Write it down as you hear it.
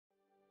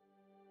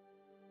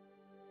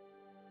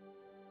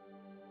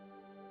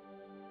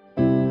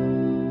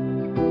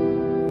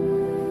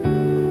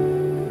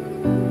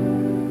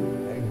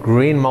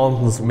Green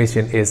Mountain's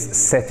mission is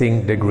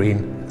setting the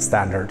green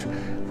standard.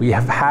 We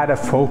have had a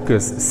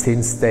focus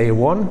since day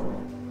one.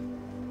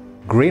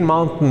 Green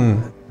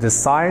Mountain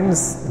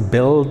designs,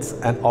 builds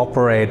and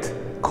operate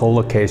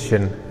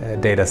co-location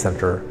data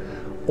center,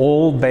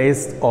 all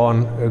based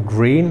on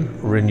green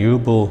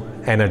renewable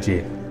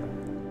energy.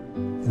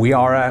 We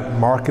are a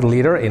market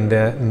leader in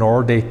the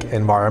Nordic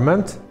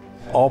environment,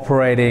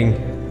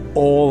 operating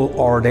all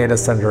our data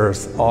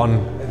centers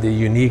on the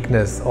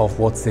uniqueness of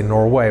what's in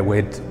Norway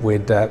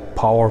with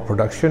power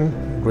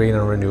production, green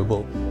and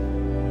renewable.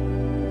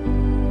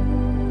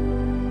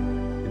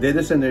 The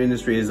data center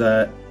industry is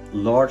a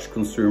large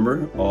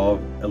consumer of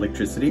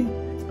electricity.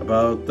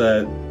 About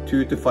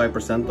 2 to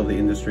 5% of the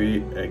industry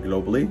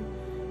globally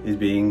is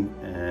being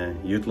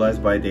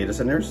utilized by data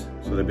centers.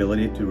 So the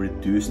ability to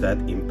reduce that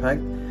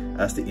impact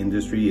as the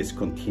industry is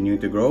continuing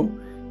to grow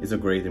is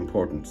of great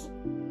importance.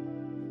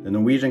 The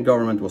Norwegian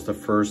government was the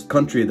first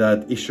country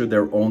that issued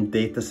their own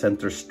data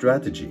center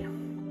strategy.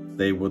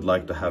 They would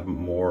like to have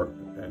more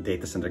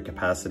data center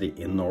capacity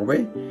in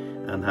Norway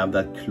and have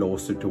that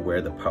closer to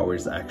where the power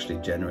is actually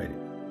generated.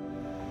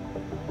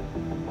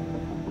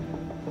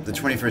 The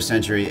 21st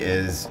century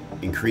is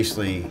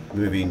increasingly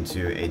moving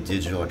to a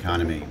digital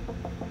economy,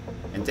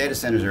 and data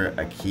centers are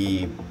a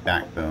key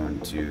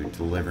backbone to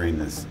delivering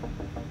this.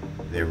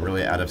 They're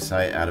really out of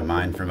sight, out of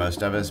mind for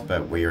most of us,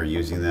 but we are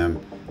using them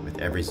with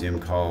every Zoom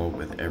call,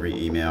 with every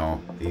email.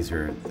 These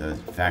are the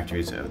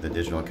factories of the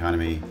digital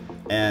economy.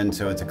 And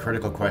so it's a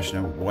critical question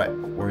of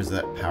where does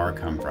that power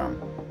come from?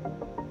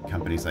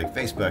 Companies like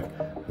Facebook,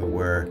 who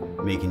were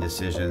making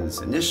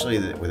decisions initially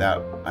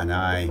without an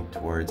eye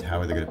towards how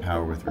are they going to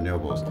power with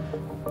renewables.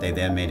 They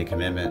then made a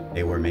commitment.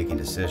 They were making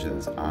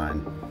decisions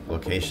on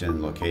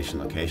location,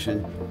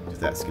 location, if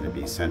that's going to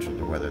be central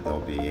to whether they'll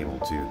be able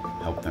to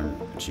help them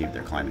achieve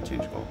their climate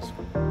change goals.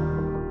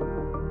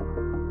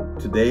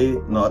 Today,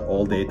 not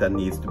all data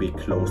needs to be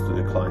close to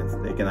the clients.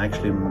 They can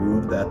actually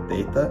move that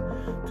data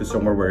to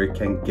somewhere where it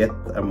can get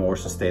a more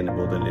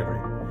sustainable delivery.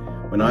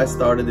 When I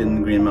started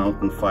in Green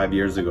Mountain 5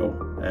 years ago,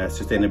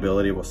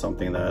 sustainability was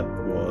something that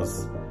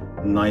was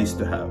nice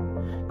to have.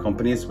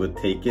 Companies would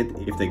take it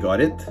if they got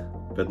it,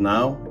 but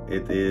now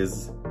it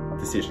is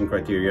decision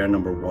criteria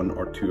number 1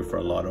 or 2 for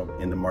a lot of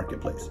in the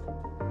marketplace.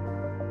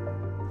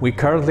 We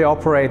currently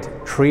operate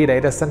 3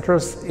 data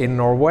centers in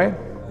Norway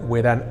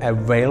with an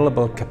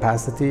available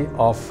capacity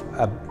of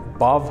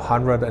above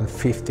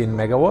 115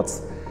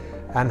 megawatts,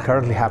 and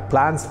currently have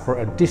plans for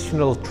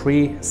additional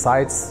 3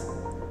 sites,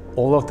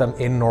 all of them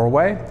in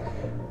Norway,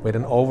 with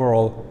an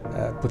overall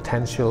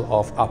potential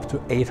of up to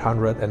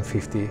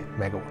 850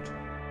 megawatts.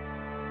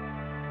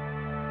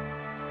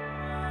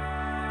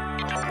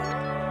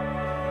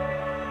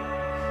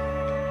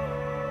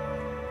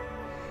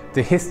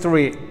 The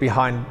history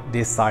behind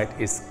this site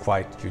is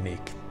quite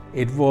unique.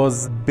 It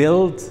was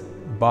built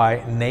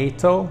by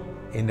NATO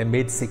in the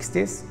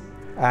mid-60s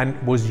and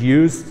was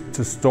used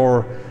to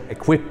store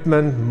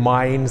equipment,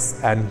 mines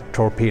and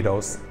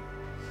torpedoes.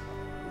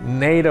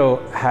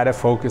 NATO had a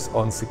focus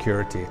on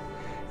security.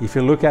 If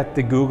you look at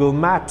the Google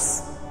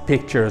Maps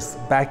pictures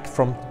back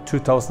from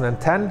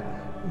 2010,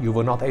 you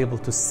were not able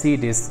to see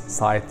this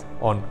site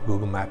on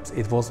Google Maps.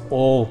 It was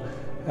all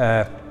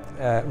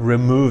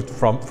removed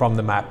from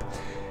the map.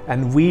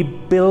 And we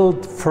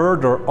built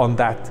further on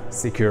that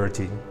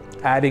security,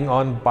 adding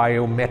on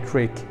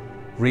biometric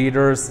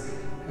readers,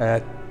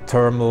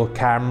 thermal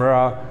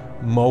camera,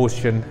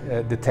 motion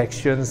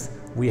detections.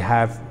 We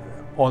have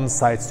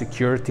on-site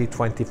security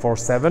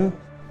 24/7.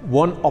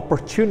 One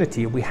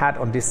opportunity we had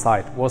on this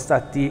site was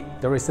that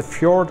there is a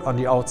fjord on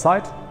the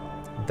outside.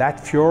 That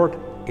fjord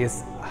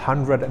is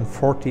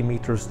 140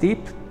 meters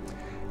deep,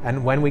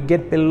 and when we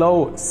get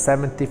below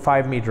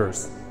 75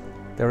 meters,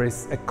 there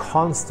is a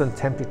constant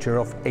temperature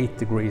of 8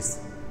 degrees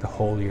the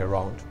whole year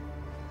round.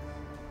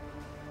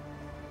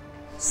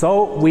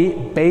 So we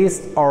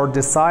based our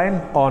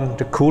design on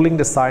the cooling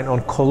design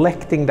on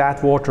collecting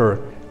that water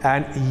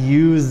and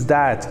use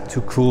that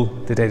to cool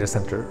the data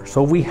center.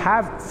 So we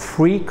have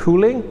free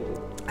cooling,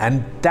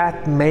 and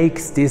that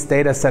makes this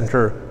data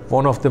center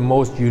one of the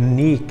most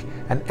unique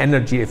and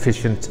energy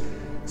efficient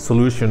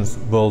solutions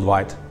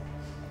worldwide.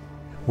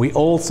 We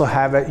also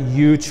have a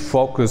huge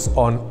focus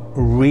on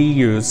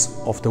reuse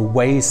of the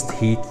waste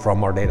heat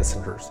from our data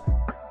centers.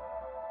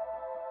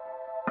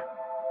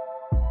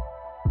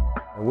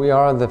 We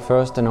are the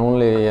first and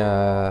only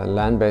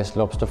land-based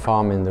lobster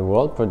farm in the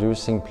world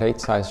producing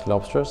plate-sized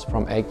lobsters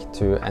from egg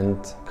to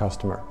end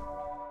customer.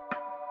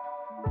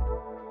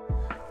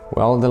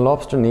 Well, the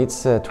lobster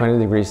needs 20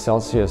 degrees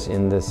Celsius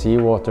in the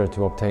seawater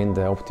to obtain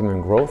the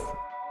optimum growth.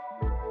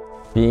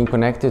 Being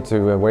connected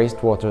to a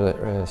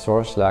wastewater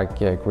source like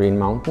Green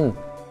Mountain,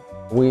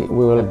 we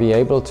will be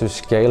able to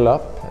scale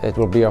up. It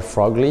will be a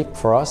frog leap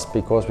for us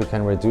because we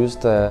can reduce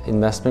the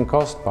investment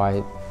cost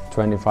by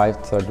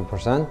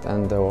 25–30%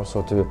 and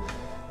also to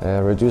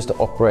reduce the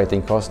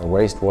operating cost of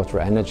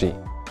wastewater energy.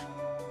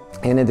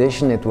 In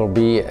addition, it will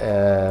be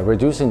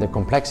reducing the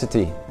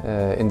complexity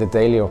in the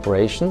daily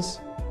operations.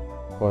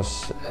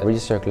 because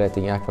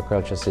recirculating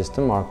aquaculture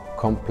systems are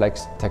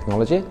complex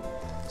technology,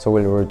 so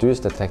we'll reduce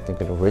the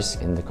technical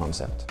risk in the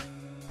concept.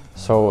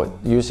 So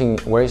using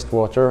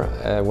wastewater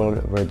will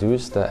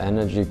reduce the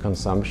energy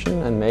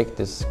consumption and make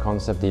this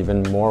concept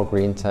even more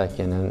green tech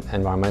and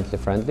environmentally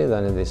friendly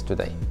than it is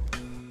today.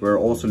 We're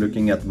also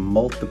looking at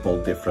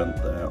multiple different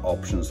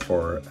options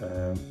for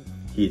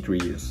heat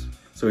reuse.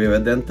 So we've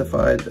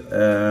identified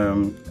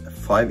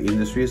 5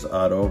 industries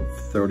out of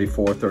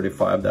 34,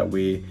 35 that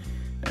we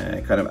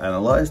kind of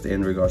analyzed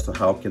in regards to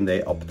how can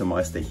they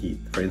optimize the heat.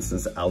 For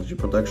instance, algae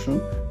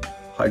production,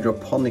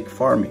 hydroponic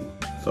farming.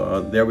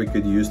 So there we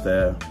could use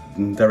the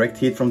direct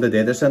heat from the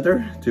data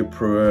center to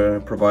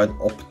provide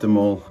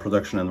optimal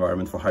production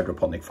environment for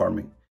hydroponic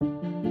farming.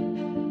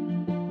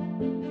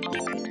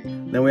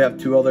 Then we have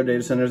 2 other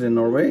data centers in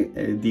Norway,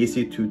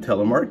 DC2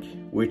 Telemark,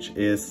 which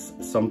is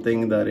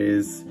something that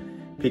is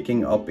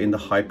picking up in the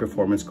high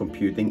performance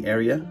computing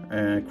area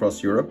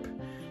across Europe.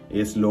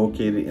 Is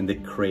located in the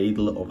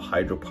cradle of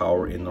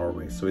hydropower in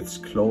Norway. So it's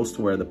close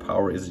to where the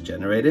power is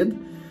generated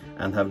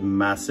and have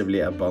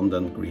massively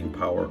abundant green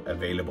power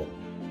available.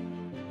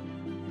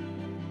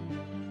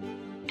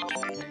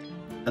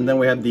 And then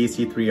we have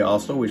DC3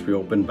 Oslo, which we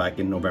opened back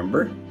in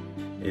November.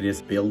 It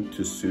is built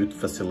to suit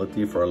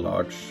facility for a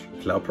large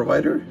cloud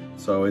provider.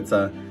 So it's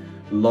a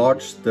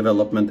large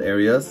development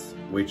areas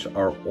which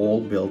are all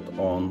built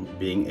on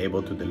being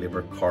able to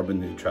deliver carbon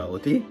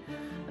neutrality,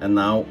 and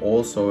now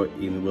also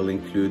will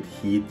include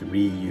heat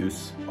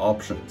reuse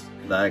options.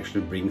 That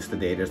actually brings the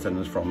data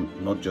centers from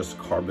not just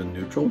carbon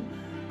neutral,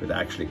 but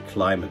actually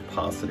climate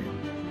positive.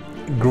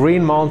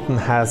 Green Mountain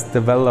has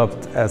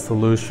developed a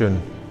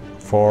solution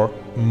for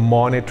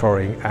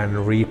monitoring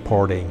and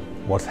reporting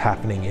what's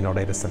happening in our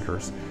data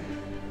centers.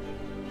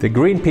 The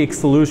GreenPeak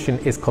solution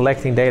is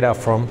collecting data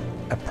from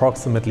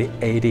approximately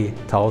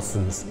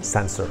 80,000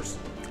 sensors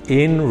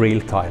in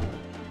real time.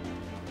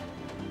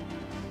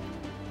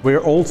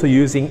 We're also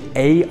using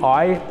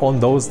AI on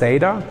those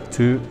data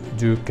to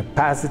do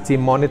capacity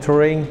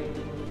monitoring,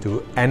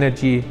 do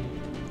energy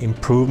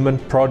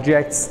improvement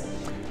projects,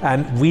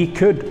 and we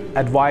could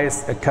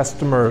advise a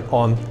customer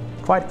on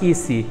quite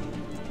easy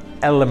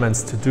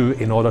elements to do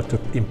in order to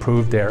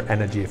improve their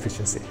energy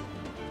efficiency.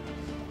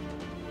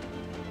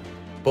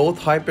 Both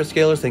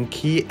hyperscalers and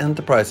key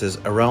enterprises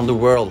around the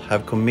world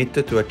have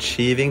committed to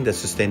achieving the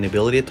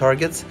sustainability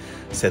targets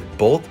set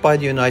both by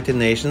the United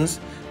Nations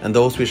and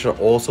those which are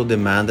also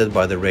demanded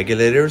by the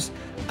regulators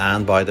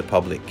and by the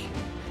public.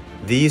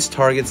 These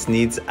targets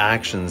need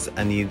actions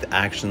and need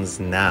actions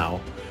now,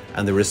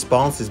 and the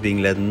response is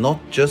being led not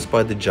just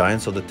by the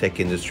giants of the tech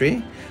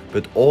industry,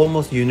 but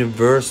almost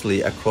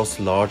universally across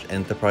large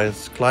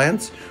enterprise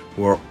clients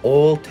who are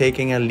all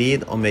taking a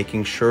lead on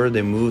making sure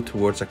they move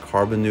towards a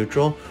carbon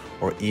neutral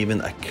or even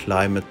a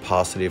climate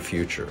positive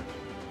future.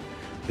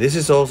 This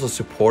is also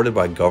supported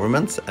by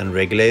governments and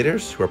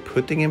regulators who are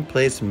putting in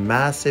place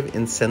massive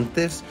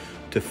incentives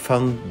to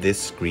fund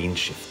this green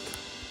shift.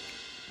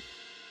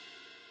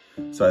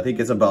 So I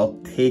think it's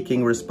about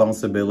taking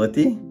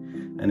responsibility,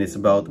 and it's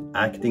about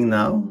acting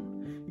now.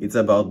 It's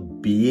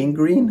about being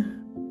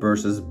green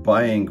versus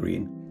buying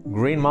green.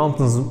 Green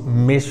Mountain's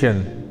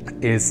mission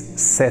is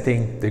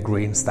setting the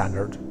green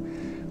standard.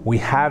 We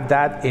have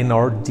that in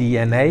our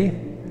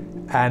DNA,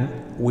 and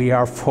we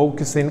are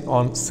focusing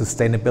on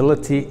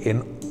sustainability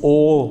in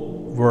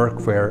all work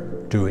we're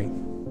doing.